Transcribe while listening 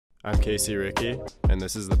I'm Rickey, and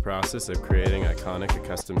this is the process of creating Ikonick, a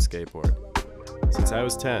custom skateboard. Since I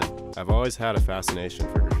was 10, I've always had a fascination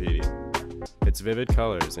for graffiti. Its vivid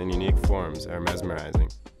colors and unique forms are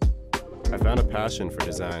mesmerizing. I found a passion for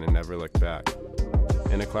design and never looked back.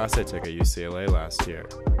 In a class I took at UCLA last year,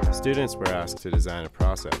 students were asked to design a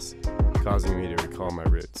process, causing me to recall my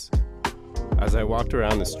roots. As I walked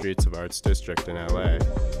around the streets of Arts District in LA,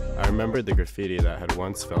 I remembered the graffiti that had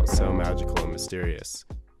once felt so magical and mysterious,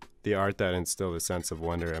 the art that instilled a sense of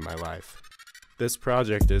wonder in my life. This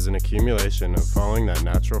project is an accumulation of following that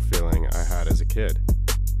natural feeling I had as a kid.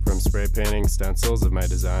 From spray painting stencils of my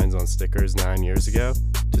designs on stickers 9 years ago,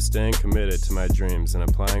 to staying committed to my dreams and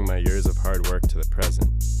applying my years of hard work to the present.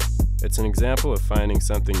 It's an example of finding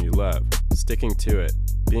something you love, sticking to it,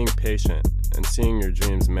 being patient, and seeing your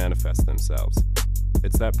dreams manifest themselves.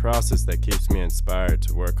 It's that process that keeps me inspired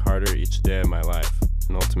to work harder each day of my life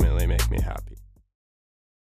and ultimately make me happy.